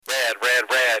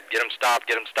stopped.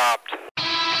 Get him stopped.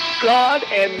 God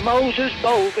and Moses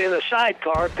both in a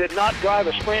sidecar could not drive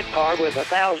a sprint car with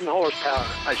 1,000 horsepower.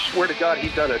 I swear to God, he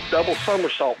done a double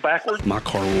somersault backwards. My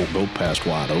car won't go past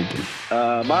wide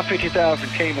open. My 50,000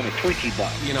 came in a Twinkie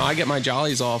box. You know, I get my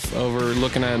jollies off over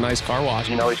looking at a nice car wash.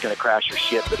 You know he's going to crash your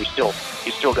shit, but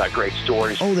he's still got great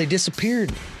stories. Oh, they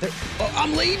disappeared.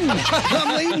 I'm leading.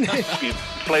 I'm leading. You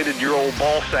inflated your old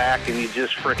ball sack and you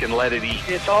just frickin' let it eat.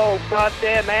 It's all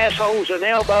goddamn assholes and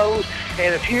elbows,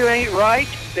 and if you ain't right,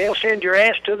 they'll send your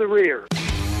ass to the rear.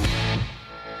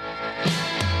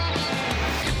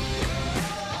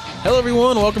 Hello,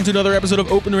 everyone. Welcome to another episode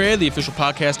of Open Red, the official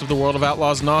podcast of the World of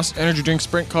Outlaws NOS Energy Drink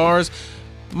Sprint Cars.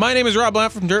 My name is Rob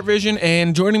Blount from Dirt Vision,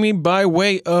 and joining me by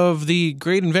way of the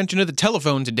great invention of the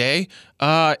telephone today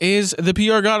is the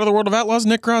PR god of the World of Outlaws,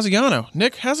 Nick Graziano.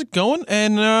 Nick, how's it going,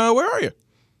 and where are you?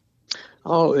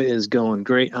 Oh, it is going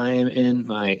great. I am in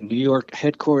my New York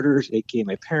headquarters, aka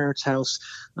my parents' house.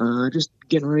 Just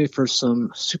getting ready for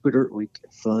some Super Dirt Week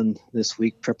fun this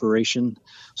week, preparation.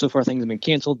 So far, things have been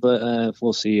canceled, but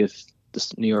we'll see if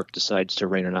New York decides to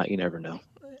rain or not. You never know.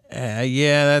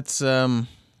 Yeah, that's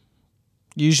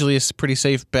usually a pretty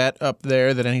safe bet up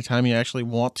there that anytime you actually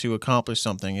want to accomplish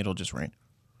something, it'll just rain.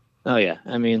 Oh, yeah.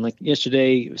 I mean, like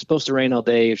yesterday, it was supposed to rain all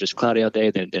day. It was just cloudy all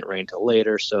day. Then it didn't rain until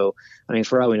later. So, I mean,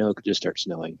 for all we know, it could just start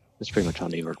snowing. That's pretty much how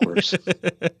New York works.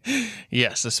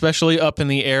 Yes, especially up in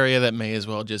the area that may as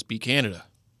well just be Canada.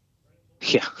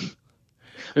 Yeah. I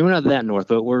mean, we're not that north,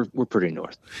 but we're pretty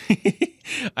north.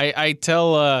 I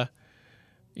tell, our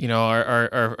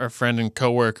friend and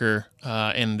coworker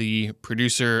and the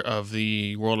producer of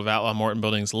the World of Outlaw Morton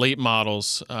Building's late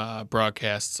models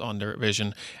broadcasts on Dirt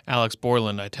Vision, Alex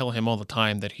Borland. I tell him all the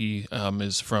time that he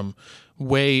is from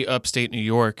way upstate New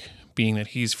York, being that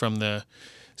he's from the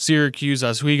Syracuse,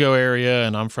 Oswego area,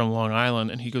 and I'm from Long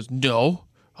Island. And he goes, "No,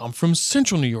 I'm from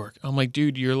Central New York." I'm like,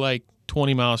 "Dude, you're like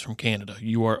 20 miles from Canada.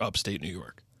 You are upstate New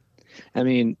York." I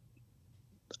mean,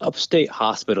 Upstate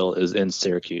Hospital is in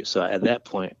Syracuse, so at that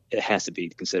point, it has to be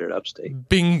considered upstate.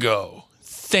 Bingo.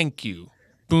 Thank you.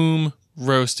 Boom.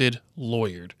 Roasted.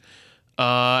 Lawyered.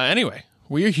 Anyway,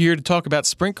 we are here to talk about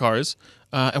sprint cars.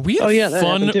 And we had a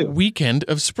fun weekend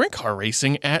of sprint car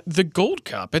racing at the Gold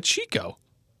Cup at Chico.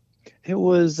 It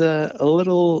was a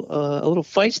little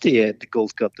feisty at the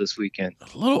Gold Cup this weekend.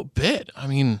 A little bit. I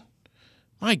mean,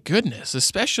 my goodness,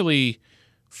 especially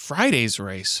Friday's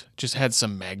race just had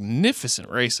some magnificent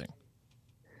racing.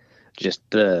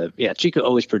 Chico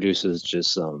always produces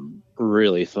just some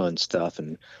really fun stuff,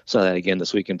 and saw that again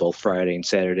this weekend, both Friday and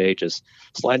Saturday. Just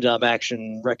slide job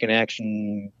action, wrecking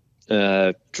action.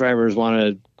 Drivers want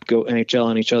to go NHL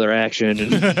on each other action,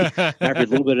 and after a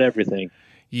little bit of everything.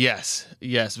 Yes,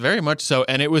 very much so.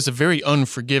 And it was a very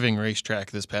unforgiving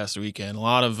racetrack this past weekend. A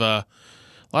lot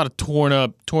of torn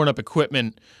up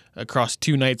equipment across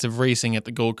 2 nights of racing at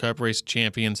the Gold Cup Race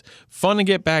Champions. Fun to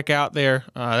get back out there.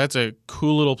 That's a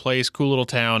cool little place, cool little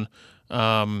town.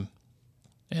 And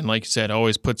like you said,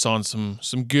 always puts on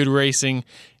some good racing.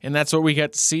 And that's what we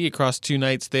got to see across 2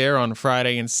 nights there on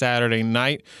Friday and Saturday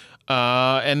night.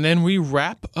 And then we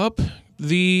wrap up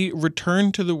the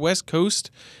return to the West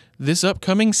Coast this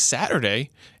upcoming Saturday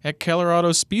at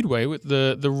Colorado Speedway with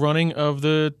the running of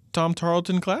the Tom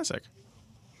Tarleton Classic.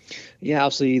 Yeah,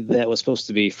 obviously that was supposed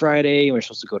to be Friday. We were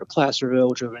supposed to go to Placerville,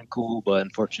 which would have been cool, but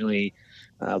unfortunately,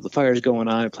 the fire's going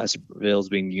on. Placerville is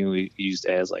being used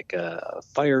as like a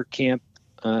fire camp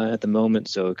at the moment,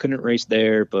 so we couldn't race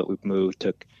there. But we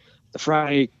took the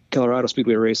Friday Colorado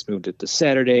Speedway race, moved it to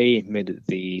Saturday, made it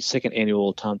the second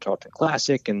annual Tom Tarleton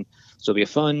Classic, and so it'll be a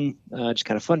fun, just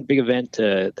kind of fun big event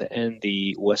to end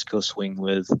the West Coast swing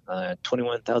with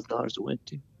 $21,000 to win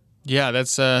too. Yeah,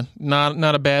 that's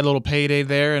not a bad little payday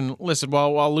there. And listen,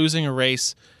 while losing a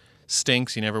race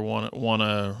stinks, you never want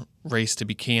a race to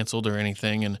be canceled or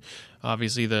anything. And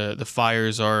obviously the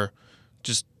fires are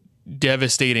just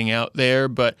devastating out there.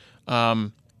 But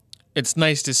it's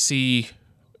nice to see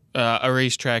a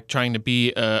racetrack trying to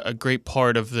be a great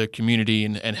part of the community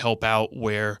and help out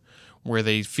where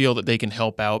they feel that they can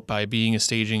help out by being a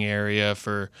staging area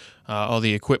for all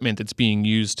the equipment that's being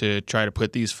used to try to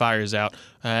put these fires out.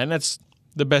 And that's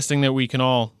the best thing that we can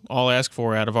all ask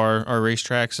for out of our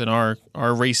racetracks and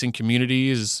our racing community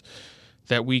is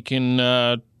that we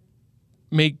can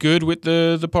make good with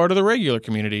the part of the regular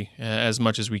community as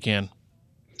much as we can.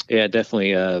 Yeah,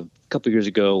 definitely. A couple of years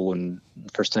ago when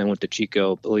the first time I went to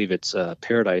Chico, I believe it's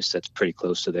Paradise that's pretty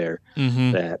close to there,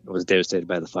 that was devastated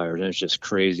by the fires. And it's just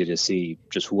crazy to see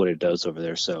just what it does over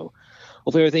there. So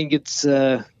hopefully everything gets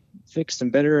fixed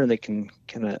and better and they can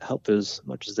kind of help as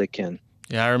much as they can.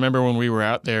 Yeah, I remember when we were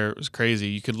out there, it was crazy.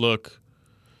 You could look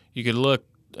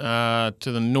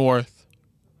to the north,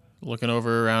 looking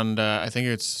over around, I think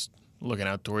it's looking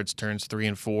out towards turns 3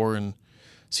 and 4, and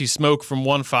see smoke from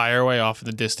one fire way off in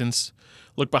the distance.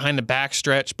 Look behind the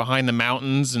backstretch, behind the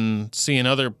mountains, and see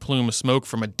another plume of smoke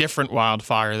from a different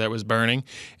wildfire that was burning.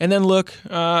 And then look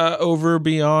over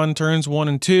beyond turns 1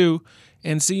 and 2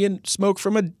 and see smoke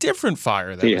from a different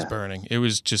fire that was burning. It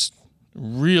was just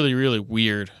really, really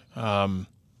weird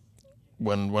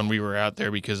when we were out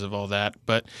there because of all that.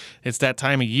 But it's that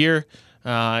time of year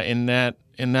in that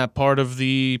part of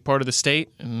the state,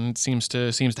 and it seems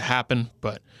to happen.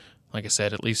 But like I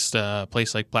said, at least a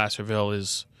place like Placerville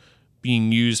is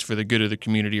being used for the good of the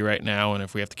community right now, and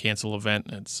if we have to cancel an event,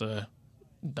 it's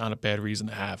not a bad reason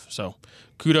to have. So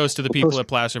kudos to the people at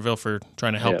Placerville for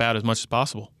trying to help out as much as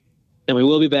possible. And we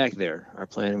will be back there. We're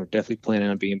definitely planning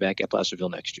on being back at Placerville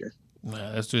next year.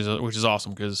 Which is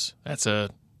awesome, because that's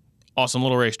a awesome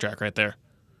little racetrack right there.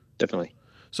 Definitely.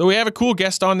 So we have a cool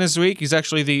guest on this week. He's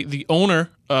actually the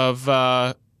owner of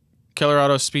Keller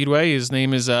Auto Speedway. His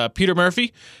name is Peter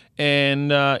Murphy,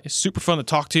 and it's super fun to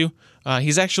talk to.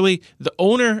 He's actually the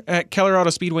owner at Keller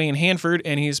Auto Speedway in Hanford,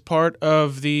 and he's part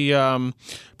of the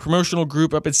promotional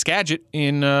group up at Skagit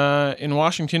in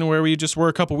Washington, where we just were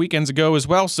a couple weekends ago as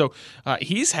well. So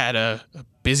he's had a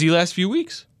busy last few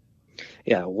weeks.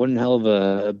 Yeah, one hell of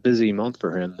a busy month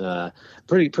for him.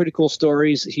 Pretty cool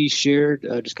stories he shared,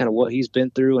 just kind of what he's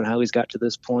been through and how he's got to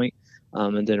this point.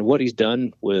 And then what he's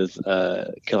done with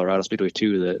Keller Auto Speedway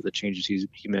too, the changes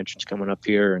he mentions coming up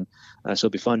here, and so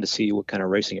it'll be fun to see what kind of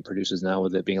racing it produces now,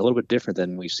 with it being a little bit different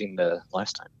than we've seen the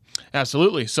last time.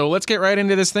 Absolutely. So let's get right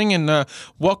into this thing and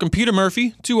welcome Peter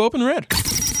Murphy to Open Red.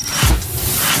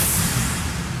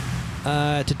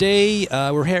 Today,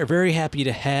 we're very happy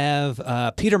to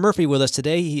have Peter Murphy with us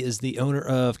today. He is the owner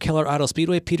of Keller Auto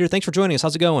Speedway. Peter, thanks for joining us.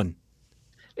 How's it going?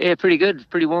 Yeah, pretty good.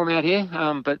 Pretty warm out here,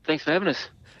 but thanks for having us.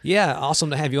 Yeah,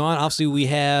 awesome to have you on. Obviously, we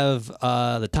have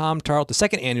the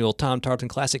second annual Tom Tarleton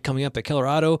Classic coming up at Keller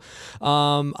Auto.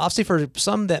 Obviously, for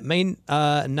some that may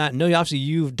not know you, obviously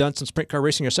you've done some sprint car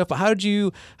racing yourself. But how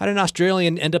did an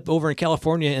Australian end up over in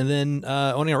California and then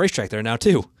owning a racetrack there now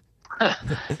too?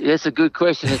 That's a good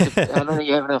question. I don't think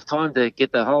you have enough time to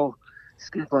get the whole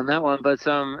scoop on that one. But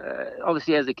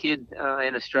obviously, as a kid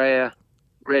in Australia,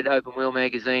 read open wheel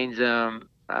magazines.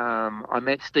 I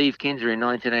met Steve Kinser in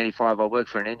 1985. I worked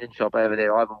for an engine shop over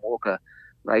there, Ivan Walker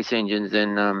Race Engines,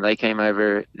 and they came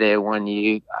over there one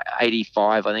year,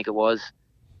 85, I think it was.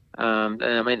 And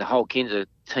I mean, the whole Kinser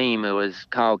team, it was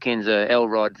Carl Kinser,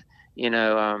 Elrod,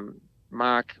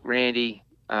 Mark, Randy,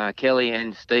 Kelly,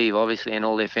 and Steve, obviously, and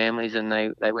all their families, and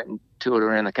they went and toured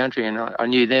around the country, and I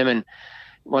knew them, and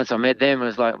once I met them, I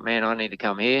was like, man, I need to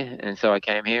come here. And so I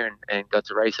came here and got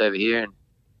to race over here and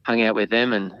hung out with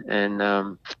them,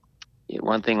 and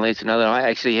one thing leads to another. I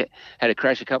actually had a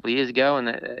crash a couple of years ago, and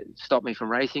that stopped me from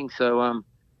racing. So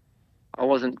I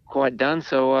wasn't quite done.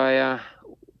 So I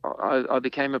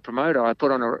became a promoter. I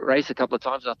put on a race a couple of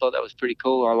times, and I thought that was pretty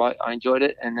cool. I enjoyed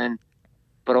it,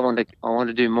 but I wanted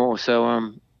to do more.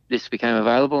 So this became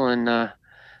available, and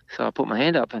so I put my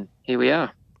hand up, and here we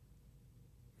are.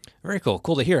 Very cool.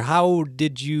 Cool to hear. How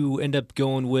did you end up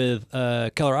going with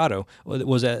Keller Auto?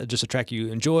 Was that just a track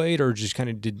you enjoyed, or just kind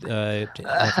of did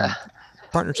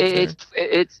partnerships?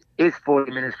 It's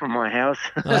 40 minutes from my house.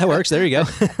 Oh, that works. There you go.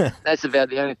 That's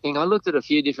about the only thing. I looked at a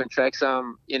few different tracks. I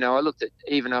looked at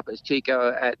even up at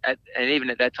Chico, and even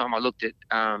at that time, I looked at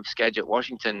Skagit,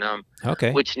 Washington.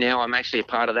 Okay. Which now I'm actually a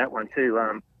part of that one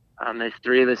too. There's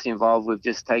 3 of us involved. We've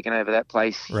just taken over that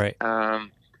place. Right.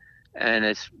 And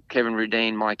it's Kevin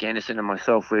Rudine, Mike Anderson, and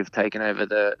myself. We've taken over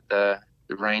the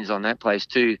reins on that place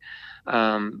too.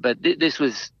 But this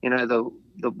was, the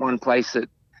one place that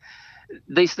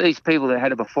these people that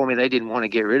had it before me, they didn't want to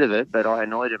get rid of it, but I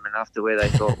annoyed them enough to where they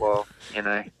thought, well,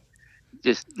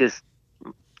 just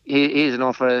here's an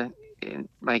offer, and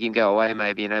make him go away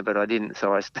maybe, but I didn't.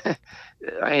 So I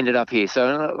ended up here.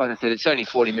 So like I said, it's only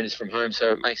 40 minutes from home,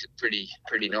 so it makes it pretty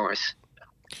nice.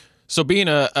 So being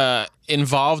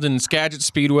involved in Skagit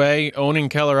Speedway, owning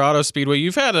Keller Auto Speedway,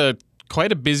 you've had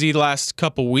quite a busy last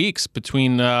couple weeks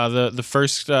between the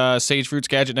first Sage Fruit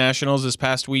Skagit Nationals this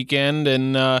past weekend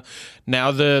and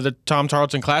now the Tom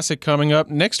Tarleton Classic coming up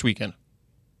next weekend.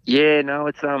 Yeah, no,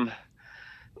 it's a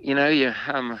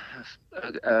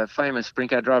famous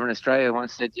sprint car driver in Australia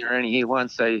once said you're only here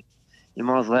once, so you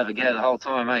might as well have a go the whole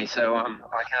time, eh? So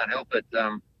I can't help it.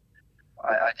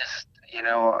 I just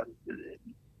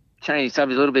change the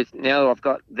subject a little bit. Now that I've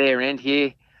got their end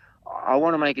here, I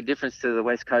want to make a difference to the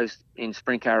West Coast in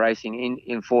sprint car racing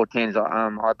in 410s.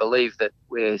 I believe that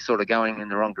we're sort of going in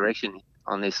the wrong direction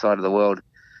on this side of the world.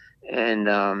 and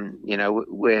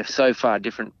we're so far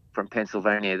different from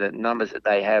Pennsylvania. The numbers that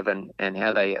they have and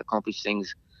how they accomplish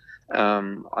things.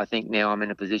 I think now I'm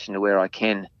in a position to where I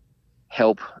can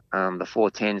help the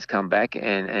 410s come back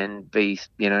and be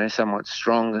somewhat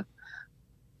strong.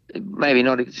 Maybe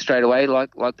not straight away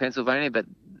like Pennsylvania, but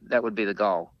that would be the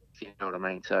goal, if you know what I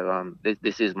mean. So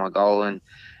this is my goal, and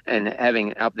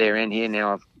having up there and here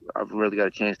now, I've really got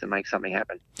a chance to make something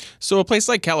happen. So a place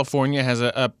like California has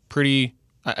a pretty,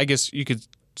 I guess you could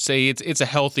say it's a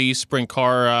healthy sprint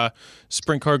car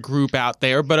group out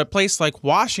there, but a place like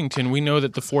Washington, we know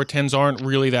that the 410s aren't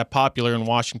really that popular in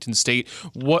Washington State.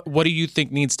 What do you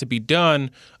think needs to be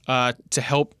done to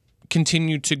help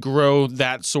continue to grow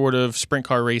that sort of sprint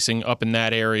car racing up in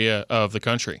that area of the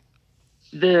country?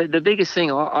 The biggest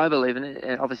thing I believe in,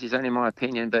 and obviously it's only my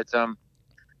opinion, but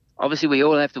obviously we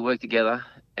all have to work together.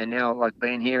 And now, like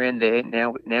being here and there,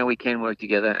 now we can work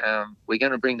together. We're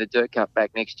going to bring the Dirt Cup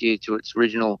back next year to its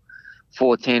original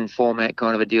 410 format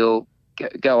kind of a deal.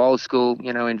 Go old school,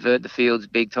 invert the fields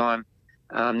big time.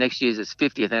 Next year's its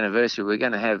 50th anniversary.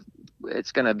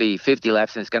 It's going to be 50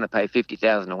 laps, and it's going to pay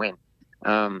 $50,000 to win.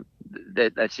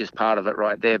 That's just part of it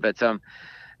right there. But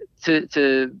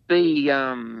to be,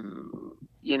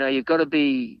 you've got to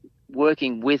be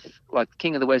working with, like,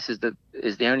 King of the West is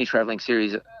the only traveling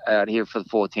series out here for the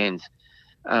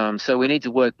 410s. So we need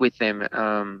to work with them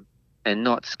and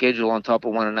not schedule on top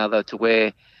of one another to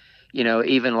where,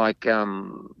 even like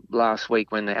last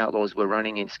week when the Outlaws were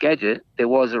running in Skagit, there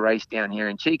was a race down here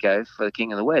in Chico for the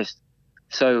King of the West.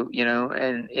 So,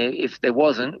 and if there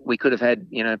wasn't, we could have had,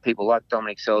 people like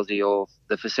Dominic Scelzi or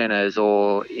the Facenos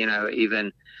or,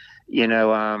 even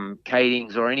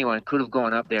Kadings or anyone could have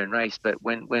gone up there and raced, but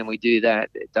when we do that,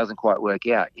 it doesn't quite work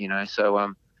out,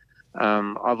 So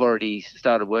I've already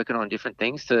started working on different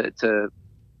things to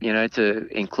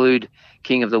include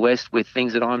King of the West with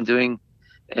things that I'm doing,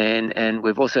 and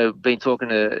we've also been talking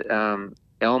to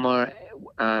Elmer,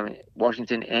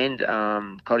 Washington,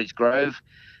 and Cottage Grove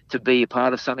to be a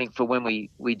part of something for when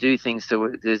we do things.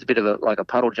 So there's a bit of a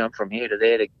puddle jump from here to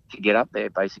there to get up there,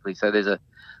 basically. So there's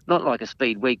not like a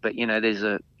speed week, but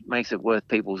makes it worth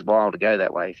people's while to go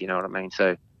that way, if you know what I mean.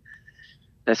 So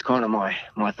that's kind of my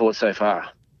thoughts so far.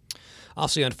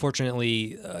 Obviously,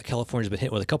 unfortunately, California's been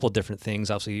hit with a couple of different things.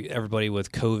 Obviously, everybody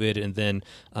with COVID, and then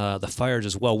the fires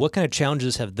as well. What kind of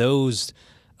challenges have those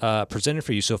presented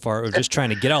for you so far, or just trying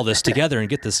to get all this together and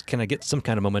get some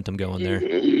kind of momentum going there?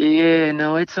 Yeah,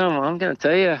 no, it's I'm going to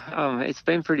tell you, it's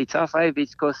been pretty tough,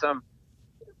 because I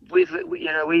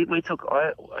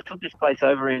took this place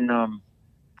over in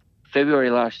February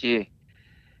last year,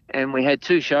 and we had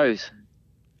 2 shows,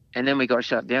 and then we got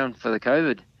shut down for the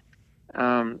COVID,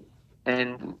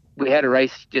 and we had a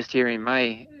race just here in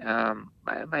May,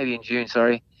 maybe in June,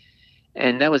 sorry,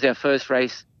 and that was our first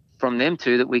race from them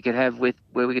 2 that we could have where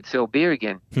we could sell beer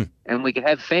again, and we could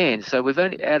have fans. So we've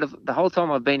only, out of the whole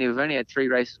time I've been here, we've only had 3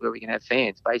 races where we can have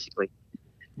fans, basically.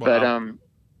 Wow. But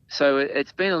so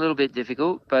it's been a little bit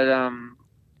difficult, but I'm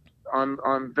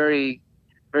very,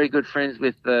 very good friends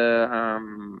with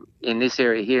in this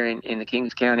area here in the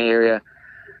Kings County area,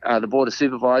 the Board of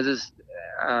Supervisors,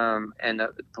 and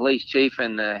the police chief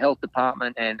and the health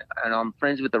department, and I'm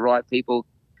friends with the right people,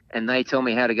 and they tell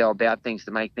me how to go about things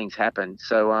to make things happen.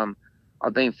 So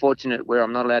I've been fortunate where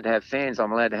I'm not allowed to have fans.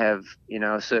 I'm allowed to have,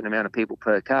 a certain amount of people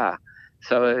per car.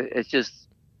 So it's just,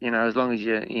 as long as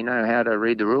you know how to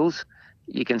read the rules,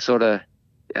 you can sort of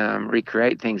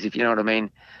recreate things, if you know what I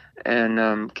mean,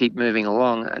 and keep moving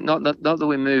along. Not that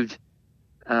we moved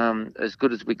as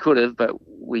good as we could have, but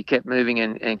we kept moving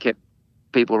and kept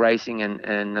people racing,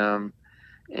 and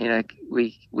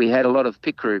we had a lot of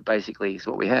pit crew, basically, is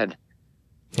what we had.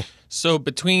 So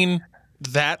between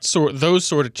those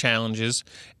sort of challenges,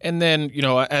 and then,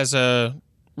 as a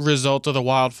result of the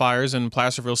wildfires and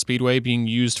Placerville Speedway being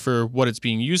used for what it's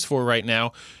being used for right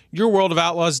now, your World of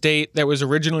Outlaws date that was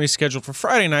originally scheduled for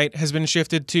Friday night has been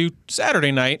shifted to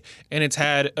Saturday night, and it's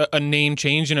had a name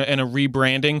change and a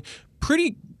rebranding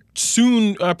pretty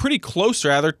soon, pretty close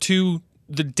rather, to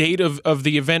the date of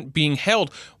the event being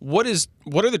held. What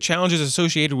are the challenges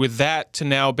associated with that to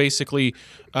now basically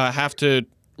have to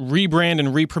rebrand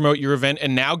and re-promote your event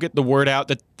and now get the word out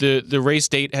that the race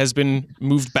date has been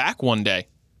moved back one day?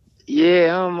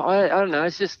 Yeah, I don't know.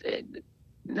 It's just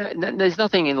there's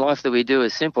nothing in life that we do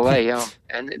as simple, and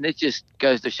it just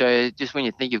goes to show you, just when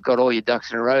you think you've got all your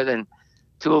ducks in a row, then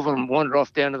 2 of them wander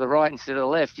off down to the right instead of the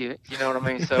left. You know what I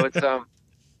mean? So it's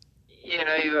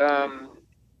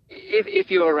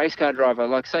if you're a race car driver,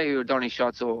 like say you're Donny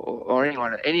Schatz or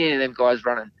anyone, any of them guys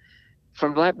running,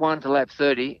 from lap 1 to lap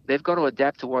 30, they've got to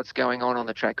adapt to what's going on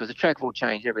the track, because the track will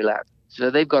change every lap. So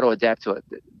they've got to adapt to it.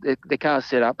 The car's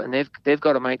set up, and they've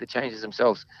got to make the changes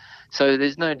themselves. So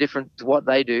there's no different to what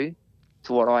they do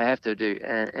to what I have to do.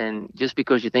 And just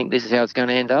because you think this is how it's going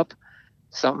to end up,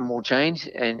 something will change,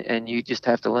 and you just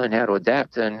have to learn how to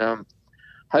adapt. And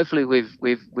hopefully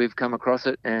we've come across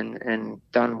it and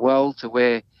done well to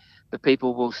where the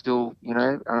people will still,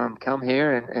 come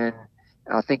here, and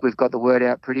I think we've got the word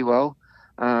out pretty well.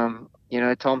 Tom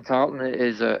Tarleton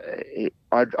is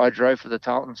I drove for the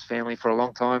Tarleton's family for a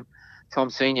long time. Tom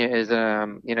Senior is,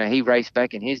 he raced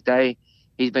back in his day.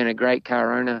 He's been a great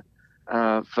car owner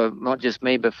for not just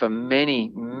me, but for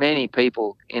many, many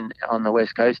people on the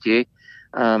West Coast here.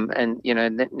 And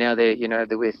now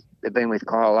they've been with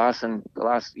Kyle Larson the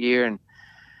last year, and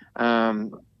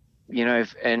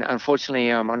and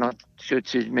unfortunately, I'm not sure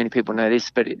too many people know this,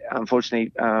 but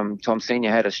unfortunately, Tom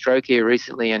Senior had a stroke here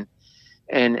recently, and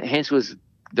hence was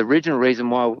the original reason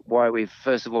why we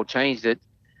first of all changed it,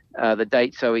 the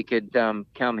date, so he could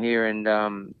come here,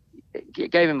 and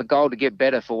gave him a goal to get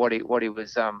better for what he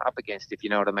was up against, if you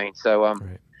know what I mean. So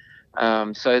Right.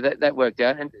 so that worked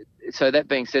out. And so that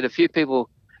being said, a few people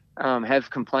have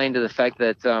complained to the fact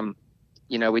that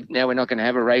we're not going to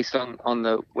have a race on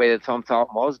the where the Tom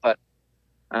Tarleton was, but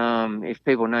if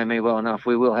people know me well enough,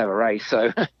 we will have a race.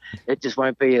 So it just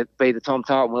won't be the Tom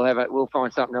Tarleton. We'll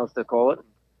find something else to call it,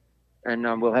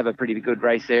 and we'll have a pretty good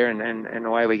race there, and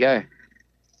away we go.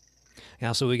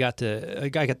 Yeah, so I got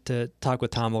to talk with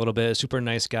Tom a little bit. Super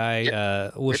nice guy.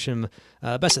 Wish him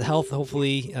best of health.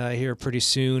 Hopefully here pretty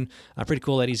soon. Pretty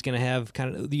cool that he's going to have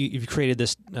you've created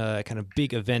this kind of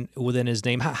big event within his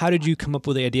name. How did you come up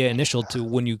with the idea initial to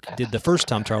when you did the first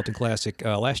Tom Tarleton Classic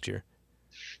last year?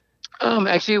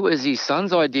 Actually, it was his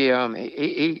son's idea.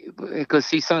 Because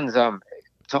his son's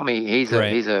Tommy. He's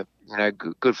a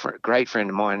great friend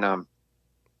of mine.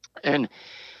 And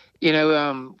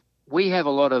we have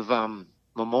a lot of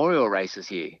memorial races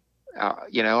here.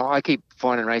 I keep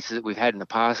finding races that we've had in the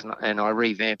past, and I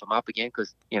revamp them up again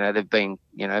because they've been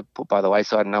put by the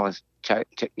wayside and no one's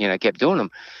kept doing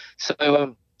them.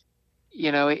 So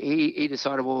he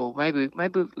decided, well, maybe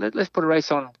let's put a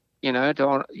race on.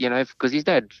 Because his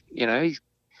dad, he's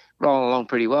rolling along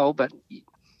pretty well, but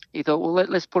he thought, well,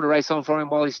 let's put a race on for him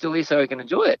while he's still here so he can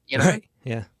enjoy it. Right.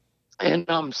 Yeah. And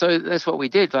so that's what we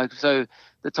did. So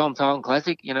the Tom Tarleton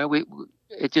Classic,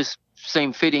 it just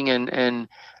seemed fitting, and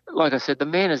like I said, the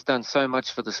man has done so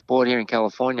much for the sport here in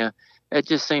California. It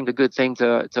just seemed a good thing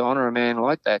to honor a man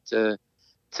like that,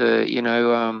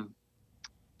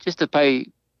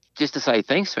 just to say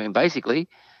thanks to him, basically,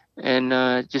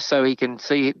 and just so he can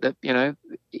see that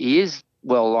he is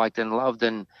well liked and loved,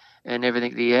 and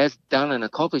everything that he has done and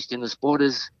accomplished in the sport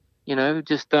is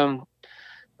just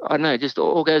I don't know, just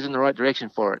all goes in the right direction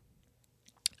for it.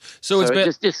 So it's been,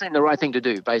 it just seemed the right thing to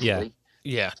do, basically.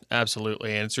 Yeah,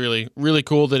 absolutely, and it's really, really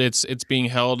cool that it's being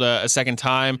held a second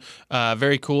time.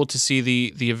 Very cool to see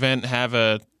the event have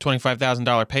a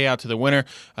 $25,000 payout to the winner.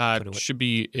 Should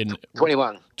be in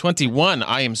 21.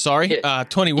 I am sorry,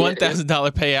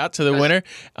 $21,000 payout to the winner.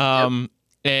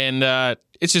 And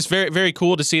it's just very, very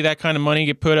cool to see that kind of money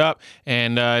get put up,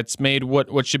 and it's made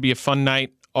what should be a fun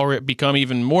night already become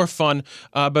even more fun.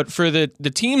 But for the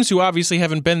teams who obviously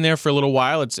haven't been there for a little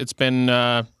while, it's been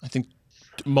I think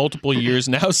multiple years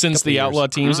now since the Outlaw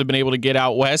teams have been able to get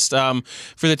out west.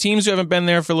 For the teams who haven't been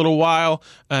there for a little while,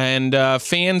 and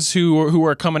fans who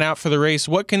are coming out for the race,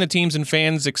 what can the teams and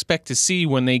fans expect to see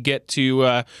when they get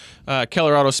to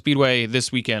Colorado Speedway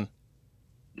this weekend?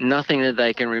 Nothing that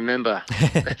they can remember.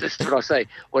 That's what I say.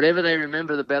 Whatever they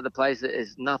remember about the place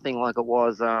is nothing like it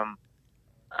was. I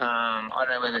don't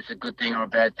know whether it's a good thing or a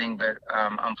bad thing, but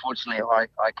unfortunately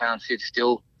I can't sit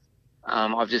still.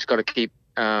 I've just got to keep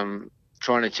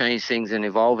trying to change things and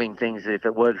evolving things. If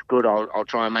it works good, I'll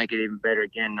try and make it even better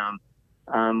again.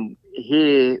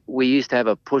 Here we used to have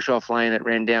a push-off lane that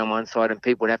ran down one side and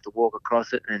people would have to walk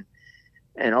across it.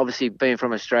 And obviously being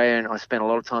from Australia, and I spent a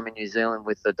lot of time in New Zealand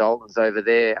with the Daltons over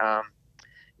there,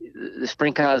 the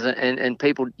sprint cars and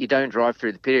people, you don't drive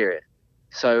through the pit area.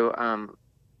 So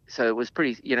it was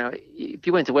pretty, if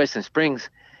you went to Western Springs,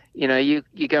 you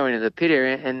go into the pit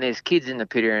area and there's kids in the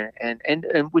pit area,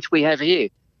 and which we have here.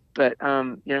 But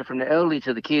from the elderly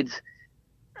to the kids,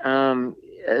 a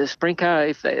sprint car,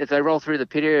 if they roll through the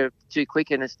pit area too quick,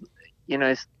 and it's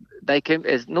they can,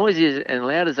 as noisy and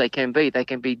loud as they can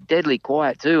be deadly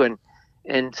quiet too,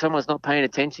 and someone's not paying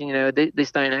attention.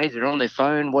 This day and age, they're on their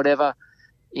phone, whatever.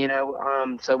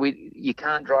 So you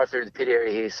can't drive through the pit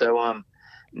area here. So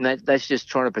that's just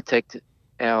trying to protect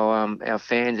our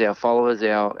fans, our followers,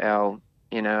 our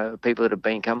people that have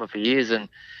been coming for years, and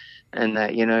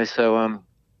that so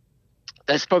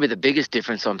that's probably the biggest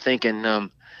difference. I'm thinking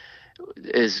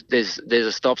is there's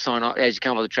a stop sign as you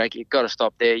come on the track. You've got to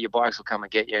stop there. Your bikes will come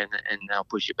and get you, and they'll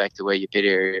push you back to where your pit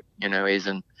area is,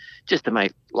 and just to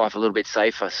make life a little bit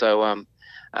safer. So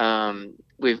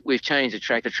we've changed the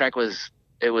track. The track was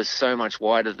so much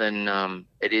wider than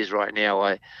it is right now.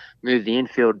 I moved the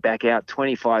infield back out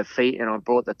 25 feet, and I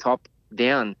brought the top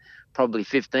down probably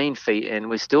 15 feet, and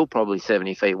we're still probably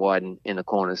 70 feet wide in the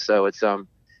corners. So it's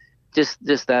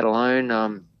just that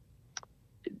alone.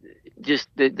 Just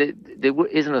there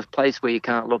isn't a place where you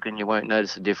can't look and you won't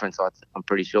notice a difference. I'm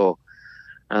pretty sure.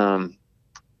 And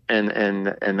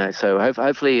that, so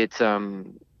hopefully it's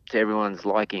to everyone's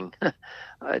liking.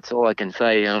 That's all I can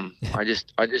say. I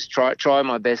just try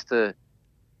my best to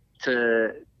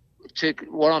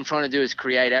what I'm trying to do is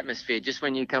create atmosphere. Just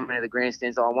when you come into the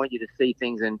grandstands, I want you to see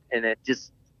things and it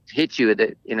just hits you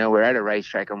that we're at a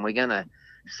racetrack and we're gonna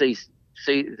see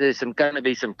there's going to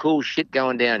be some cool shit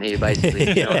going down here,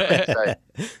 basically. So,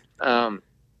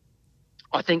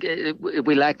 I think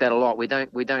we lack that a lot. We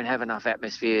don't have enough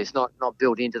atmosphere. It's not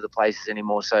built into the places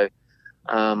anymore. So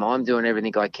I'm doing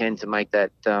everything I can to make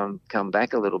that come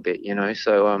back a little bit.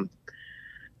 So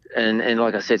and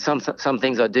like I said, some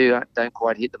things I do don't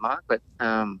quite hit the mark, but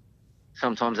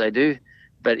sometimes they do.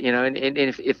 But and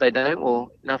if they don't,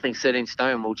 well, nothing's set in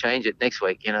stone. We'll change it next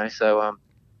week. So.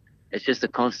 It's just a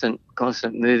constant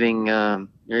moving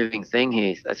thing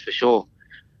here. That's for sure.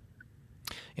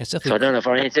 Yeah, so I don't know if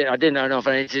I answered. I didn't know if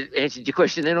I answered your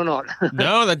question then or not.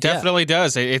 No, that definitely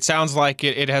does. It sounds like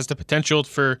it has the potential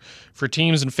for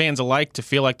teams and fans alike to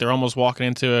feel like they're almost walking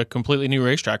into a completely new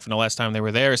racetrack from the last time they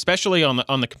were there. Especially on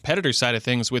the competitor side of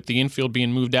things, with the infield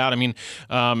being moved out. I mean,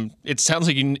 it sounds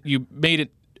like you made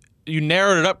it. You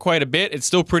narrowed it up quite a bit. It's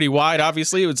still pretty wide,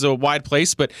 obviously. It's a wide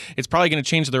place, but it's probably going to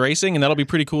change the racing, and that'll be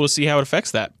pretty cool to see how it affects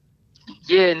that.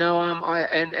 Yeah, no,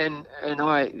 when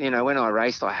I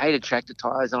raced, I hated tractor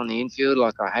tires on the infield.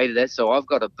 Like, I hated that. So I've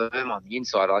got a berm on the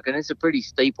inside, and it's a pretty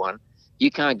steep one. You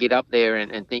can't get up there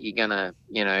and think you're going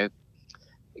to,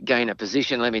 gain a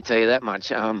position. Let me tell you that much.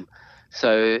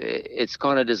 So it's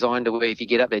kind of designed to where if you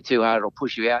get up there too hard, it'll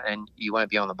push you out and you won't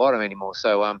be on the bottom anymore.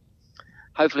 So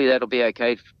hopefully that'll be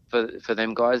okay for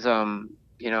them guys. I'm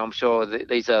sure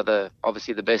these are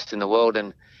obviously the best in the world,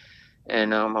 and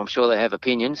I'm sure they have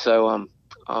opinions. So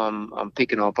I'm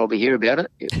picking. I'll probably hear about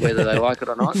it, whether they like it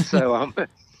or not. So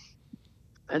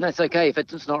and that's okay if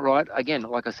it's not right. Again,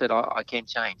 like I said, I can't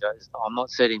change. I'm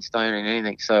not set in stone in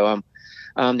anything. So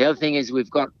the other thing is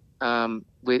we've got our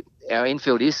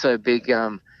infield is so big.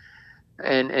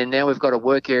 And now we've got a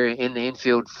work area in the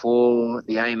infield for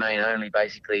the A main only,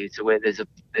 basically. So where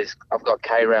I've got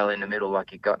K-rail in the middle,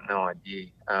 like you've got no idea.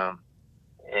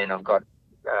 And I've got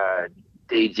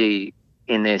DG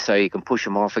in there so you can push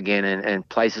them off again, and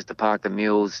places to park the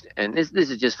mules. And this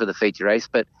is just for the feature race,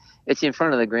 but it's in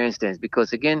front of the grandstands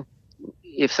because, again,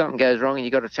 if something goes wrong and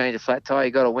you've got to change a flat tire,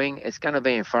 you've got a wing, it's going to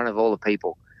be in front of all the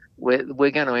people.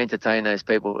 We're going to entertain those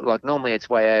people. Like, normally it's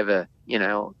way over,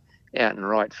 out in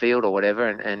right field or whatever,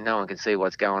 and no one can see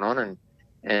what's going on,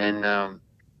 and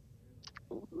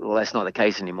well, that's not the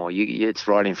case anymore. It's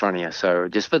right in front of you. So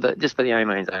just for the A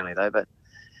mains only though. But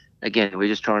again, we're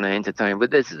just trying to entertain.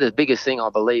 But this is the biggest thing, I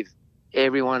believe.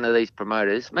 Every one of these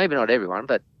promoters, maybe not everyone,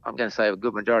 but I'm going to say a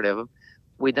good majority of them,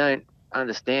 we don't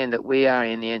understand that we are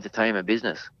in the entertainment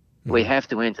business. Mm-hmm. We have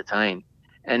to entertain,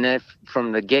 and that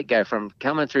from the get-go, from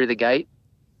coming through the gate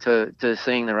to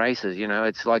seeing the races,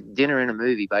 it's like dinner in a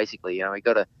movie, basically. We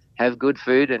got to have good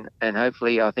food, and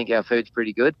hopefully, I think our food's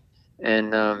pretty good, and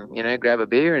grab a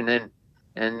beer and then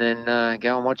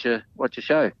go and watch a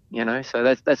show. So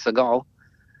that's the goal.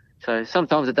 So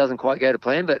sometimes it doesn't quite go to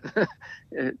plan, but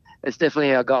it's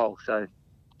definitely our goal. So.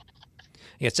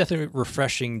 Yeah, it's definitely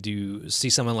refreshing to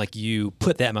see someone like you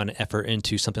put that amount of effort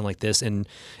into something like this, and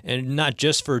not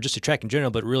just for just a track in general,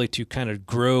 but really to kind of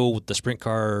grow the sprint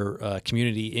car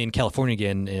community in California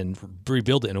again and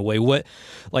rebuild it in a way. What,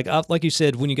 like you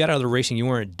said, when you got out of the racing, you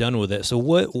weren't done with it. So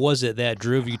what was it that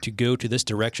drove you to go to this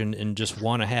direction and just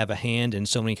want to have a hand in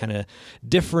so many kind of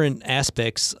different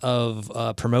aspects of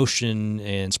promotion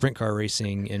and sprint car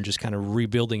racing, and just kind of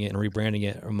rebuilding it and rebranding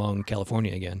it among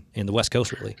California again and the West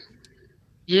Coast, really?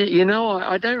 Yeah,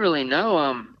 I don't really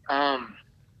know.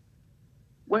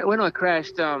 When I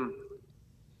crashed,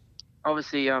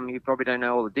 obviously, you probably don't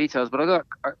know all the details, but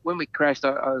when we crashed,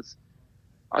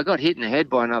 I got hit in the head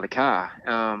by another car,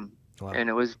 wow. And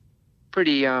it was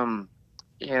pretty, end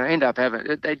up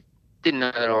having. They didn't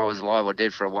know that I was alive or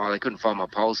dead for a while. They couldn't find my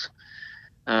pulse.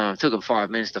 It took them 5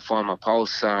 minutes to find my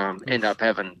pulse. End up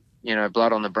having,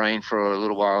 blood on the brain for a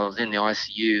little while. I was in the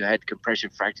ICU, had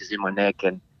compression fractures in my neck,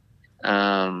 and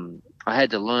I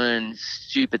had to learn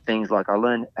stupid things. Like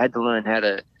had to learn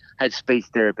had speech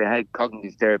therapy, I had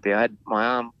cognitive therapy, I had my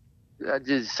arm.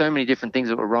 There's so many different things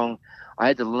that were wrong. I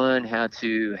had to learn how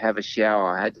to have a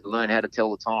shower. I had to learn how to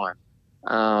tell the time.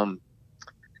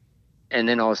 And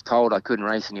then I was told I couldn't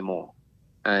race anymore.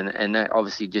 And that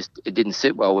obviously it didn't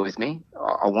sit well with me.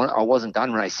 I wasn't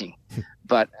done racing.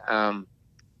 But,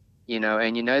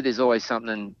 there's always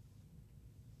something,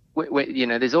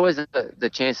 there's always the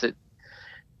chance that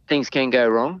things can go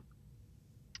wrong,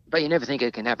 but you never think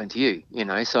it can happen to you,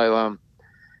 So,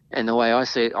 and the way I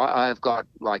see it, I've got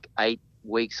like 8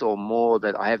 weeks or more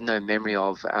that I have no memory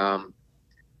of,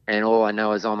 and all I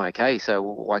know is I'm okay. So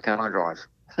why can't I drive?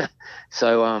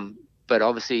 So, but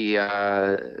obviously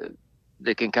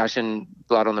the concussion,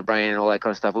 blood on the brain, and all that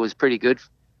kind of stuff, it was pretty good,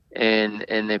 and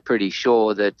they're pretty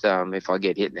sure that if I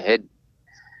get hit in the head,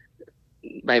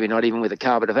 maybe not even with a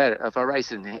car, but if I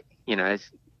race and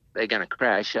they're going to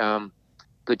crash,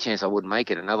 good chance I wouldn't make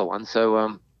it another one.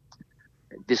 So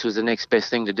this was the next best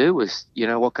thing to do was,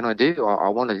 what can I do? I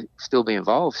want to still be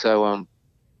involved. So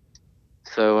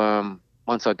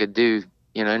once I could do,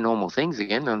 normal things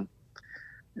again,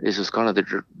 this was kind of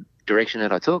the direction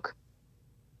that I took.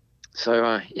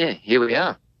 So, here we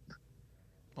are.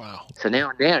 Wow. So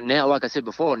now, like I said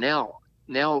before, now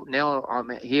I'm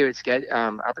here at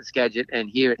up at Skagit and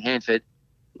here at Hanford.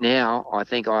 Now I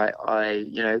think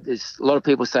there's a lot of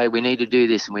people say we need to do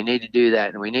this and we need to do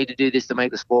that and we need to do this to make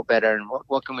the sport better and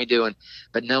what can we do,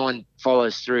 but no one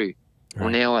follows through. Right. Well,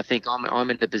 now I think I'm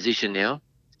in the position now.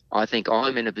 I think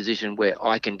I'm in a position where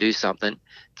I can do something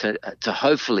to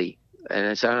hopefully, and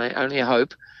it's only a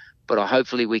hope, but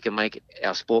hopefully we can make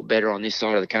our sport better on this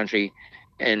side of the country,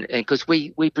 and because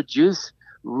we produce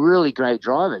really great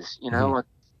drivers, like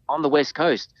on the West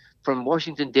Coast from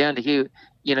Washington down to here.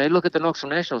 Look at the Knoxville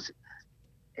Nationals.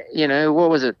 What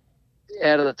was it?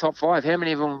 Out of the top 5, how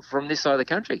many of them from this side of the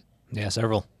country? Yeah,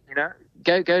 several.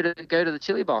 Go to the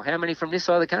Chili Bowl. How many from this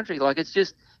side of the country? Like it's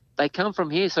just they come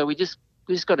from here, so we just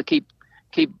got to keep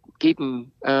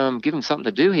them, give them something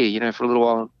to do here, for a little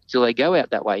while till they go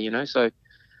out that way, So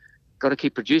got to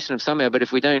keep producing them somehow. But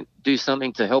if we don't do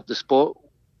something to help the sport,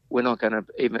 we're not going to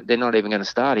they're not even going to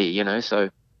start here,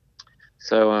 So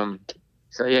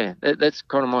yeah, that's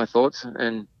kind of my thoughts,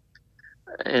 and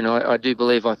I do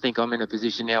believe I think I'm in a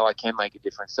position now I can make a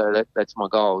difference. So that's my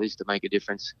goal, is to make a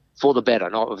difference for the better,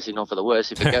 obviously not for the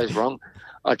worse. If it goes wrong,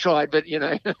 I tried, but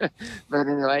but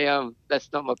anyway, that's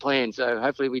not my plan. So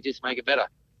hopefully we just make it better.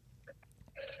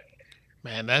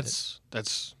 Man, that's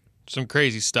some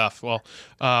crazy stuff. Well,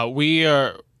 we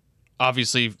are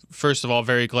obviously, first of all,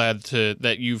 very glad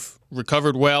that you've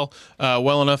recovered well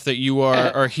enough that you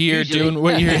are here usually doing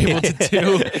what you're able to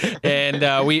do, and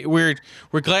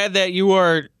we're glad that you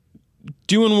are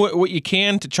doing what you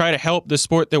can to try to help the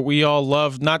sport that we all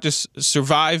love, not just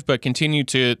survive but continue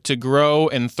to grow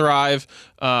and thrive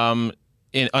in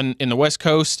the West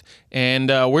Coast. And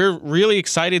we're really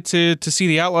excited to see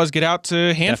the Outlaws get out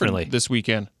to Hanford Definitely. this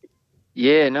weekend.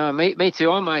 Yeah, no, me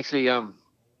too. I'm actually a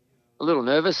little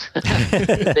nervous.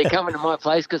 They're coming to my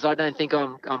place because I don't think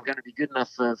I'm going to be good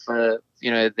enough for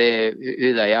their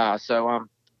who they are. So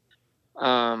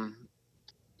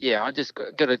I just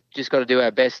got to do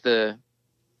our best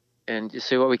and just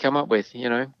see what we come up with.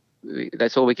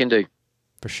 That's all we can do.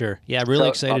 For sure. Yeah, really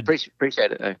excited. I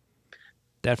appreciate it though.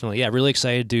 Definitely. Yeah, really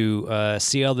excited to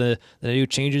see all the new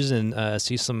changes and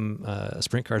see some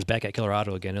sprint cars back at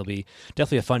Colorado again. It'll be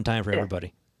definitely a fun time for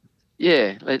everybody.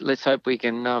 Yeah, let's hope we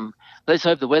can. Let's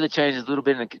hope the weather changes a little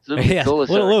bit and it's a little bit cooler. A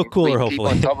little cooler, we can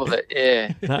hopefully. Keep on top of it.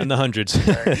 Yeah, not in the hundreds.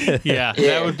 Yeah,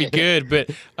 that would be good. But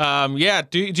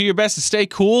do your best to stay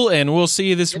cool, and we'll see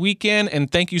you this weekend.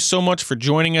 And thank you so much for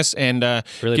joining us and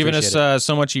really giving us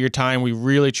so much of your time. We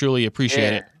really, truly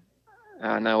appreciate it.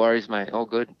 No worries, mate. All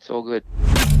good. It's all good.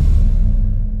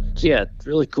 So yeah, it's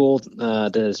really cool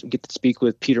to get to speak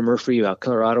with Peter Murphy about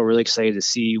Colorado. Really excited to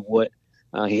see what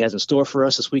he has in store for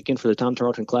us this weekend for the Tom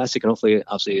Tarleton Classic, and hopefully,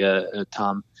 obviously,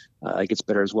 Tom gets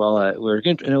better as well. We were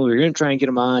going to try and get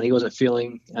him on. He wasn't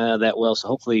feeling that well, so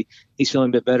hopefully he's feeling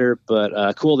a bit better.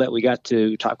 But cool that we got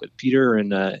to talk with Peter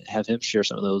and have him share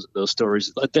some of those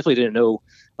stories. I definitely didn't know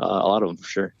a lot of them for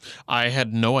sure. I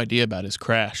had no idea about his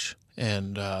crash,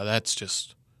 and that's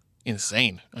just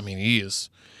insane. I mean, he is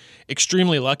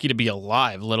extremely lucky to be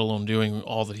alive, let alone doing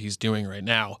all that he's doing right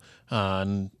now.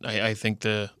 And I think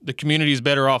the community is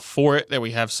better off for it, that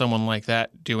we have someone like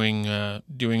that doing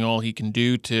all he can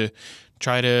do to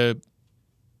try to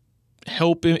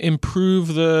help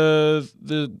improve the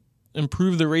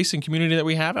racing community that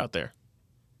we have out there.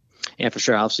 Yeah, for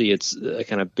sure. Obviously, it's a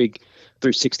kind of big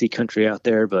 360 country out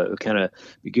there, but it would kind of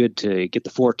be good to get the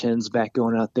 410s back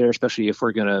going out there, especially if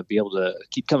we're going to be able to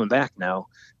keep coming back now,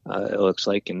 it looks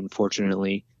like, and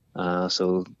fortunately.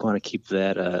 So want to keep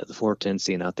that the 410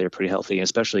 scene out there pretty healthy, and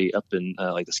especially up in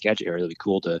like the Skagit area. It'll be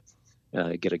cool to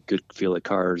get a good feel of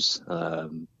cars,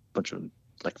 bunch of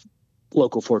like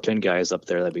local 410 guys up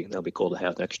there. That'll be cool to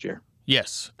have next year.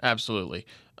 Yes, absolutely.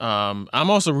 I'm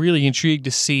also really intrigued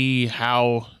to see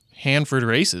how Hanford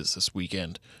races this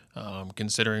weekend,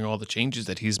 considering all the changes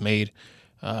that he's made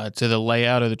to the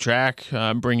layout of the track,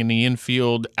 bringing the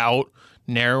infield out,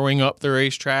 narrowing up the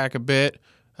racetrack a bit.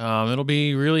 It'll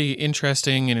be really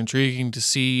interesting and intriguing to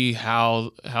see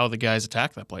how the guys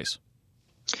attack that place.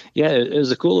 Yeah, it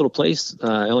was a cool little place.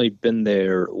 I only been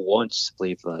there once, I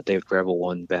believe. David Gravel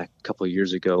won back a couple of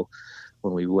years ago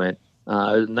when we went.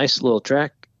 A nice little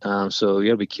track. So you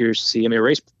got to be curious to see. I mean, it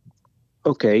raced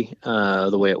okay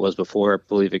the way it was before.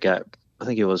 I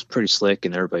think it was pretty slick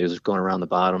and everybody was going around the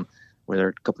bottom when there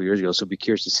a couple of years ago. So be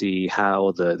curious to see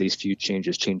how these few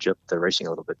changes change up the racing a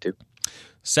little bit too.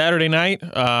 Saturday night,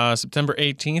 September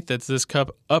 18th, that's this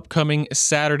upcoming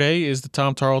Saturday, is the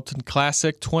Tom Tarleton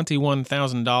Classic,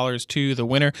 $21,000 to the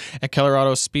winner at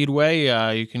Colorado Speedway.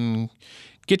 You can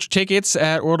get your tickets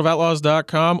at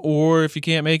worldofoutlaws.com, or if you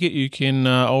can't make it, you can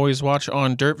always watch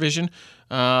on Dirt Vision.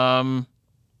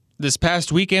 This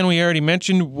past weekend, we already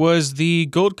mentioned, was the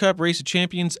Gold Cup Race of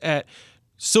Champions at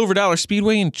Silver Dollar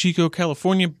Speedway in Chico,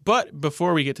 California. But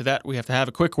before we get to that, we have to have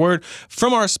a quick word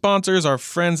from our sponsors, our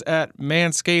friends at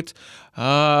Manscaped.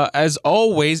 As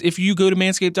always, if you go to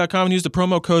manscaped.com and use the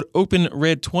promo code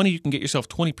OpenRed20, you can get yourself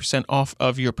 20% off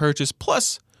of your purchase,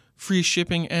 plus free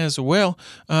shipping as well.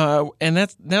 And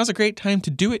now's a great time to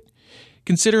do it,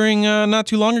 considering not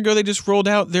too long ago they just rolled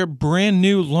out their brand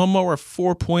new Lawnmower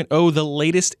 4.0, the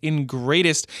latest and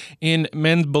greatest in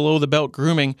men's below-the-belt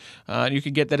grooming. You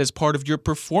can get that as part of your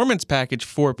Performance Package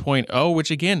 4.0, which,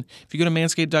 again, if you go to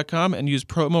manscaped.com and use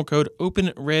promo code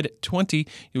OpenRed20,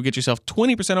 you'll get yourself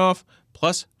 20% off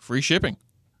plus free shipping.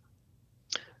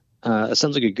 That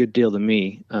sounds like a good deal to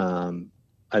me.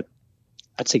 I'd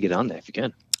say get on that if you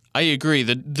can. I agree.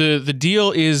 The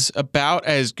deal is about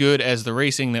as good as the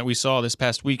racing that we saw this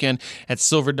past weekend at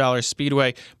Silver Dollar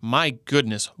Speedway. My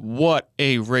goodness, what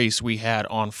a race we had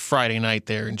on Friday night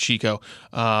there in Chico.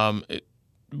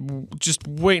 Just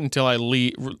wait until I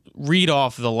read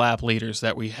off the lap leaders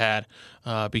that we had,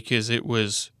 because it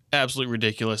was absolutely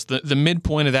ridiculous. The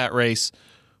midpoint of that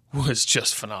was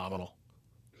just phenomenal.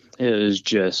 It was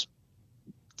just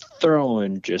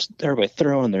everybody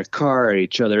throwing their car at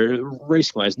each other,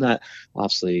 racing wise, not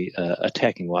obviously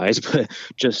attacking wise, but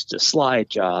just a slide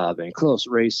job and close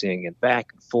racing and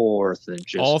back and forth and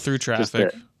just all through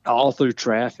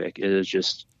traffic. It is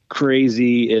just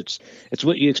crazy. It's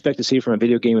what you expect to see from a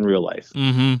video game in real life.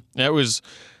 Mm-hmm. That was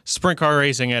sprint car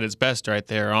racing at its best right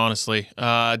there, honestly.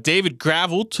 David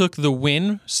Gravel took the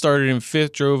win, started in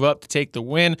 5th, drove up to take the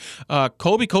win.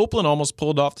 Colby Copeland almost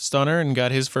pulled off the stunner and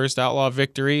got his first Outlaw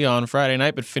victory on Friday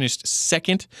night, but finished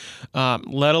 2nd.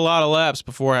 Led a lot of laps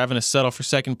before having to settle for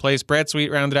 2nd place. Brad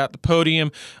Sweet rounded out the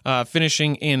podium,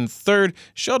 finishing in 3rd.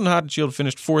 Sheldon Haudenschild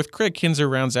finished 4th. Craig Kinzer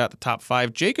rounds out the top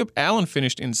 5. Jacob Allen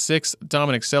finished in 6th.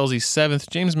 Dominic Scelzi 7th.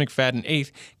 James McFadden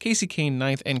 8th. Casey Kane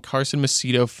 9th. And Carson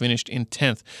Macedo finished in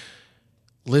 10th.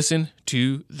 Listen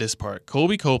to this part.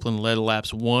 Colby Copeland led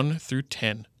laps 1 through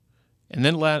 10, and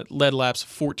then led laps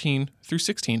 14 through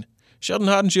 16. Sheldon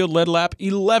Haudenschild led lap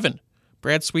 11.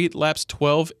 Brad Sweet laps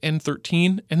 12 and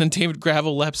 13, and then David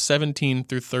Gravel laps 17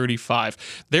 through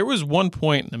 35. There was one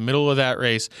point in the middle of that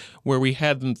race where we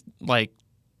had them like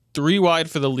 3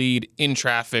 wide for the lead in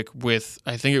traffic with,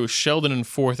 I think it was Sheldon in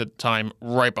 4th at the time,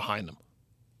 right behind them.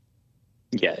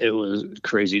 Yeah, it was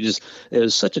crazy. It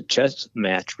was such a chess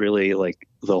match, really, like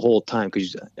the whole time.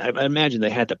 Because I imagine they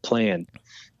had to plan,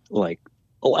 like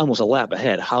almost a lap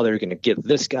ahead, how they're going to get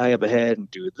this guy up ahead and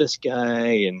do this guy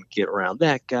and get around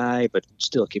that guy, but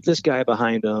still keep this guy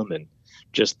behind them. And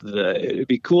it'd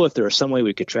be cool if there was some way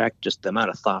we could track just the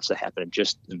amount of thoughts that happened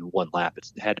just in one lap. It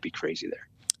had to be crazy there.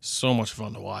 So much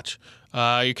fun to watch.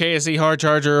 Your KSE Hard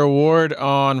Charger Award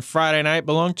on Friday night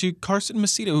belonged to Carson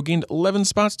Macedo, who gained 11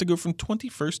 spots to go from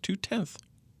 21st to 10th.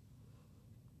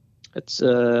 It's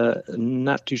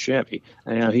not too shabby.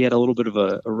 I know he had a little bit of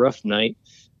a rough night.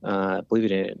 I believe he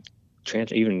didn't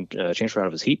transfer out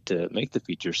of his heat to make the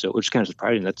feature, so which is kind of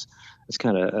surprising. That's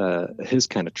kind of his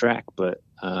kind of track, but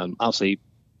obviously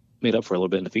made up for a little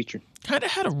bit in the feature. Kind of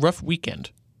had a rough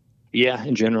weekend. Yeah,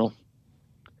 in general.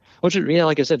 Which,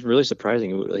 like I said, really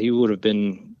surprising. He would have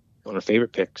been one of our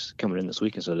favorite picks coming in this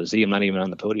weekend. So to see him not even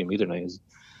on the podium either night is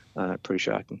pretty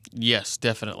shocking. Yes,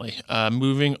 definitely.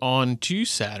 Moving on to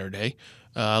Saturday,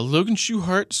 Logan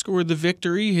Schuchart scored the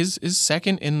victory, his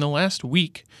second in the last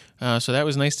week. So that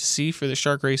was nice to see for the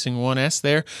Shark Racing 1S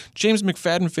there. James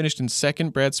McFadden finished in second.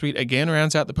 Brad Sweet again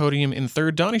rounds out the podium in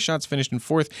third. Donnie Schatz finished in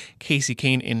fourth. Casey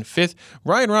Kane in fifth.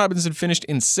 Ryan Robinson finished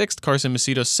in sixth. Carson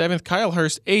Macedo seventh. Kyle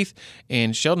Hurst eighth.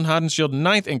 And Sheldon Hodenshield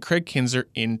ninth. And Craig Kinzer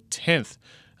in 10th.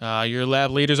 Your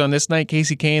lap leaders on this night,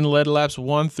 Casey Kane led laps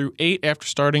 1 through 8 after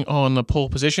starting on the pole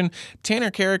position. Tanner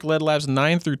Carrick led laps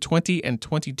 9 through 20 and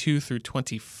 22 through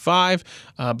 25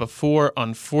 before,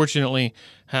 unfortunately,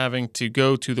 having to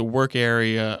go to the work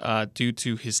area due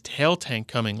to his tail tank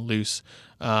coming loose.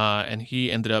 And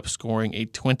he ended up scoring a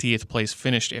 20th place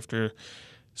finish after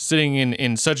sitting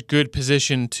in such good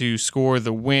position to score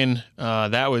the win.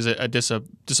 That was a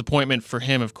disappointment for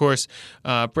him, of course.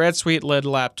 Brad Sweet led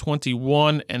lap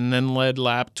 21 and then led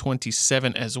lap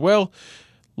 27 as well.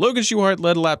 Logan Schuchart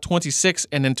led lap 26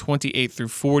 and then 28 through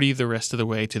 40 the rest of the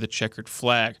way to the checkered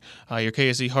flag. Your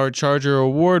KSE Hard Charger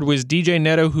award was DJ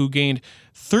Neto, who gained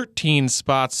 13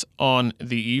 spots on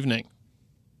the evening.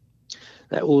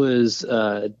 That was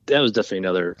definitely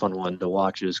another fun one to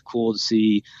watch. It was cool to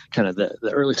see kind of the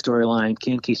early storyline.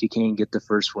 Can Casey Kane get the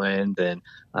first win? Then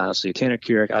so Tanner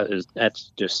Carrick.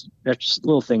 That's just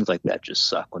little things like that just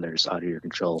suck when they're just out of your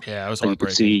control. Yeah, it was like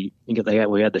heartbreaking. you could see,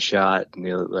 we had the shot.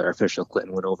 Our official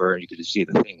Clinton went over, and you could just see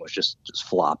the thing was just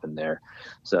flopping there.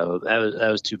 So that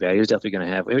was too bad. He was definitely going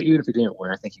to have, even if he didn't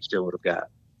win, I think he still would have got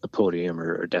a podium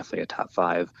or definitely a top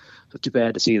 5. So too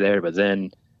bad to see there. But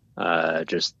then.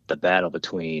 Just the battle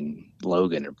between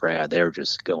Logan and Brad, they were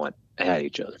just going at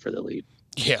each other for the lead.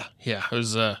 Yeah. It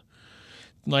was, like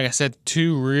I said,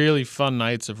 2 really fun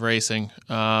nights of racing.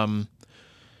 Your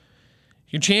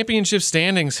championship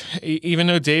standings, even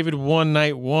though David won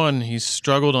night 1, he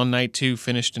struggled on night 2,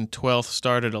 finished in 12th,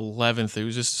 started 11th. It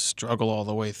was just a struggle all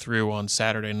the way through on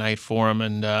Saturday night for him,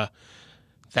 and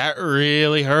that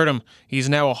really hurt him. He's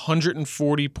now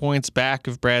 140 points back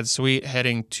of Brad Sweet,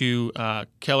 heading to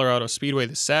Keller Auto Speedway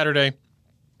this Saturday,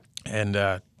 and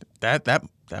that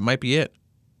might be it.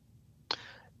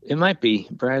 It might be.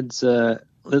 Brad's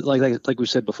like we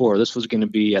said before. This was going to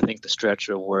be, I think, the stretch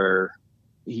of where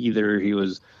either he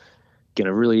was going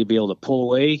to really be able to pull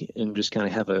away and just kind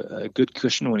of have a good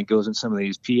cushion when he goes in some of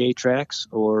these PA tracks,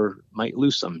 or might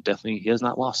lose some. Definitely, he has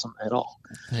not lost some at all.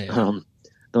 Yeah.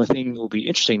 The only thing will be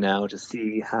interesting now to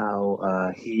see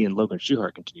how he and Logan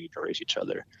Schuchart continue to race each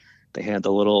other. They had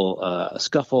the little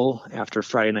scuffle after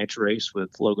Friday night's race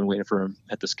with Logan waiting for him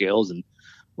at the scales, and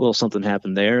a little something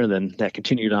happened there. And then that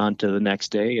continued on to the next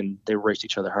day, and they raced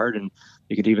each other hard. And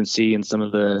you could even see in some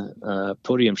of the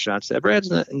podium shots that Brad's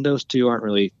and those two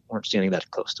weren't standing that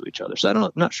close to each other. So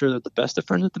I'm not sure they're the best of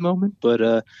friends at the moment, but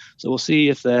so we'll see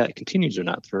if that continues or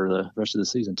not for the rest of the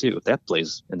season too, if that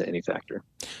plays into any factor.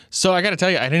 So I got to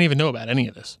tell you, I didn't even know about any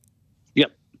of this.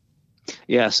 Yep.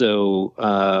 Yeah. So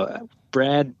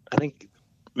Brad, I think,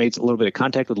 made a little bit of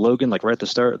contact with Logan, like right at the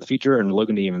start of the feature, and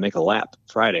Logan didn't even make a lap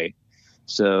Friday.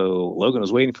 So Logan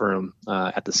was waiting for him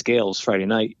at the scales Friday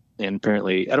night. And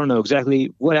apparently, I don't know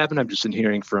exactly what happened. I've just been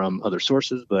hearing from other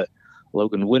sources, but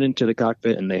Logan went into the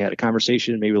cockpit and they had a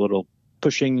conversation, maybe a little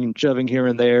pushing and shoving here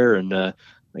and there. And I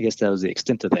guess that was the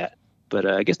extent of that. But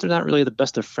I guess they're not really the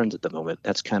best of friends at the moment.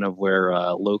 That's kind of where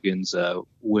Logan's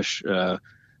wish that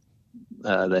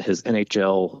his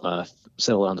NHL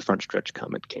settle on the front stretch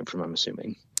comment came from, I'm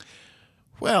assuming.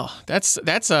 Well, that's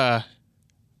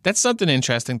something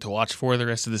interesting to watch for the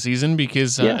rest of the season,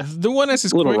 because the 1S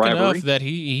is quick enough that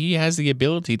he has the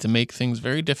ability to make things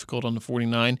very difficult on the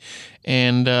 49,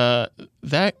 and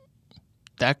that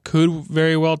could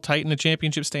very well tighten the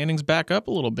championship standings back up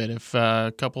a little bit if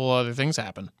a couple other things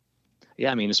happen.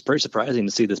 Yeah, I mean, it's pretty surprising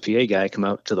to see this PA guy come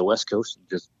out to the West Coast and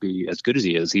just be as good as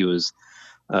he is. He was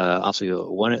obviously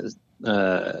won at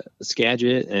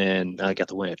Skagit and got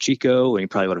the win at Chico, and he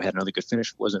probably would have had another good finish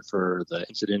if it wasn't for the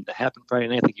incident that happened Friday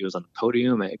night. I think he was on the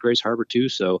podium at Grace Harbor too.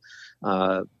 So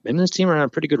him and his team are on a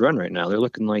pretty good run right now. They're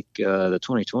looking like the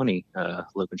 2020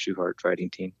 Logan Schuchart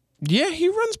riding team. Yeah, he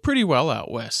runs pretty well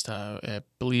out west. I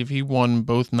believe he won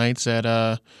both nights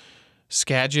at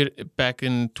Skagit back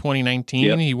in 2019.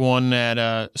 Yep. He won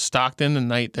at Stockton the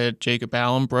night that Jacob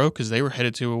Allen broke, because they were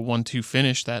headed to a 1-2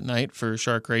 finish that night for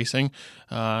Shark Racing.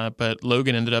 But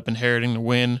Logan ended up inheriting the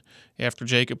win after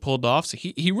Jacob pulled off. So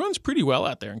he runs pretty well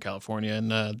out there in California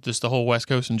and just the whole West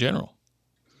Coast in general.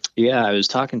 Yeah, I was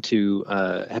happened to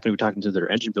be talking to their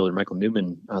engine builder, Michael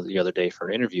Newman, the other day for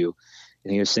an interview.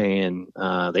 And he was saying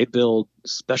they build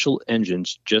special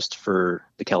engines just for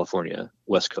the California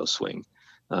West Coast swing.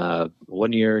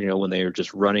 One year, when they were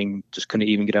just running, just couldn't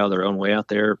even get out of their own way out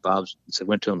there. Bob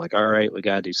went to him like, all right, we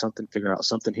got to do something, figure out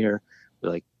something here.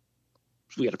 We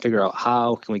got to figure out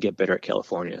how can we get better at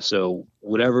California. So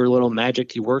whatever little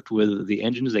magic he worked with the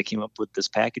engines, they came up with this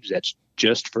package that's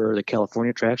just for the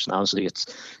California tracks. And honestly, it's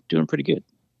doing pretty good.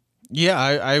 Yeah,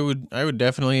 I would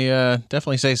definitely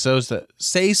say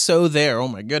so there. Oh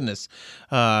my goodness,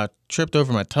 tripped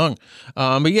over my tongue.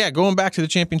 But yeah, going back to the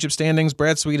championship standings,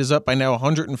 Brad Sweet is up by now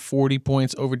 140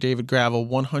 points over David Gravel,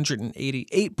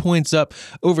 188 points up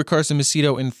over Carson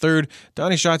Macedo in third.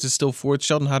 Donnie Schatz is still fourth,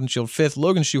 Sheldon Haudenschild fifth,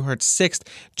 Logan Schuchart sixth,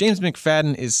 James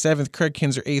McFadden is seventh, Craig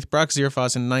Kinzer eighth, Brock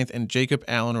Zierfoss in ninth, and Jacob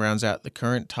Allen rounds out the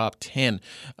current top 10.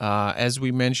 As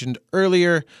we mentioned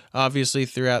earlier, obviously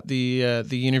throughout the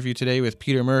interview today with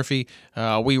Peter Murphy,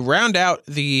 we round out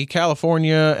the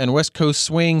California and West Coast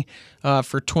swing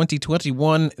for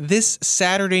 2021 this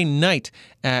Saturday night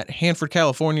at Hanford,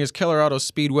 California's Keller Auto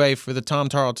Speedway for the Tom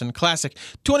Tarleton Classic.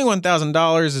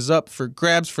 $21,000 is up for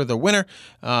grabs for the winner.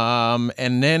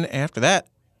 And then after that,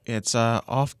 it's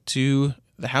off to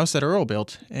the house that Earl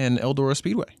built in Eldora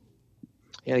Speedway.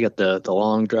 Yeah, I got the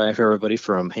long drive for everybody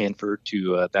from Hanford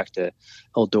to back to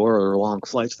Eldora, or long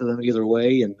flights for them either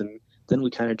way. And then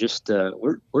we kind of just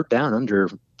we're down under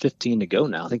 15 to go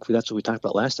now. I think that's what we talked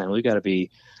about last time. We got to be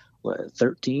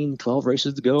 13, 12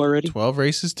 races to go already? 12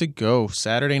 races to go.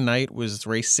 Saturday night was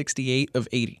race 68 of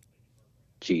 80.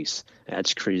 Jeez,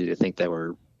 that's crazy to think that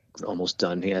we're almost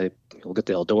done. Yeah, we'll get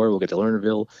to Eldora, we'll get to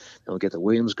Lernerville, and we'll get to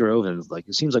Williams Grove. And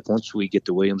it seems like once we get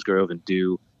to Williams Grove and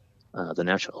do the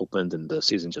National Open, then the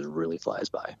season just really flies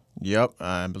by. Yep,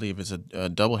 I believe it's a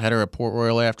doubleheader at Port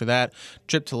Royal after that.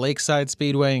 Trip to Lakeside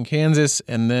Speedway in Kansas,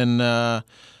 and then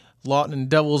Lawton and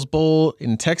Devil's Bowl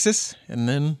in Texas, and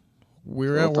then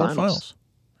we're at World Finals.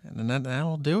 And then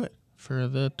that'll do it for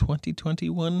the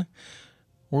 2021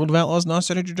 World of Outlaws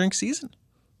NOS Energy Drink season.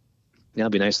 Yeah,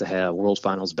 it'd be nice to have World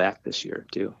Finals back this year,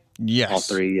 too. Yes. All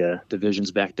three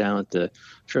divisions back down at the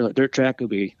Charlotte Dirt Track. It'll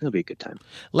be a good time.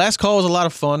 Last Call was a lot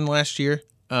of fun last year,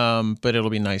 but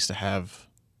it'll be nice to have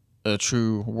a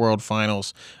true World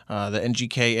Finals, the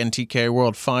NGK NTK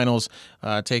World Finals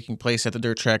taking place at the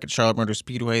Dirt Track at Charlotte Motor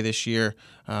Speedway this year.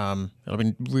 It'll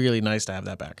be really nice to have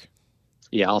that back.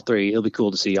 Yeah, all three. It'll be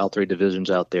cool to see all three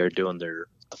divisions out there doing the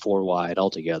 4 wide all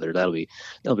together. That'll be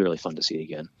really fun to see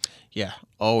again. Yeah,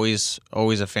 always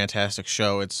a fantastic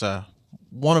show. It's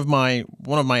one of my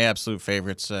absolute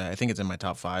favorites. I think it's in my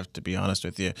top 5, to be honest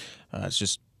with you. It's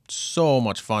just so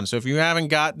much fun. So if you haven't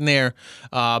gotten there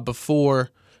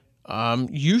before,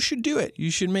 you should do it. You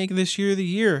should make this year the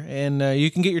year. And you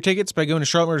can get your tickets by going to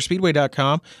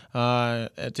CharlotteMotorspeedway.com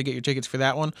to get your tickets for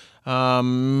that one.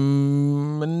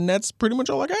 And that's pretty much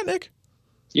all I got, Nick.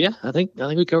 Yeah, I think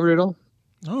we covered it all.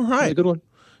 All right. A good one.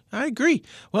 I agree.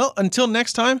 Well, until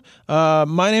next time,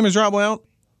 my name is Rob Blount.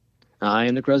 I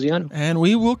am Nick Graziano. And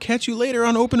we will catch you later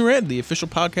on Open Red, the official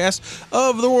podcast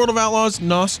of the World of Outlaws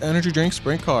NOS Energy Drink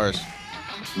Sprint Cars.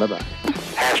 Bye-bye.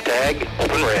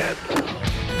 #OpenRed.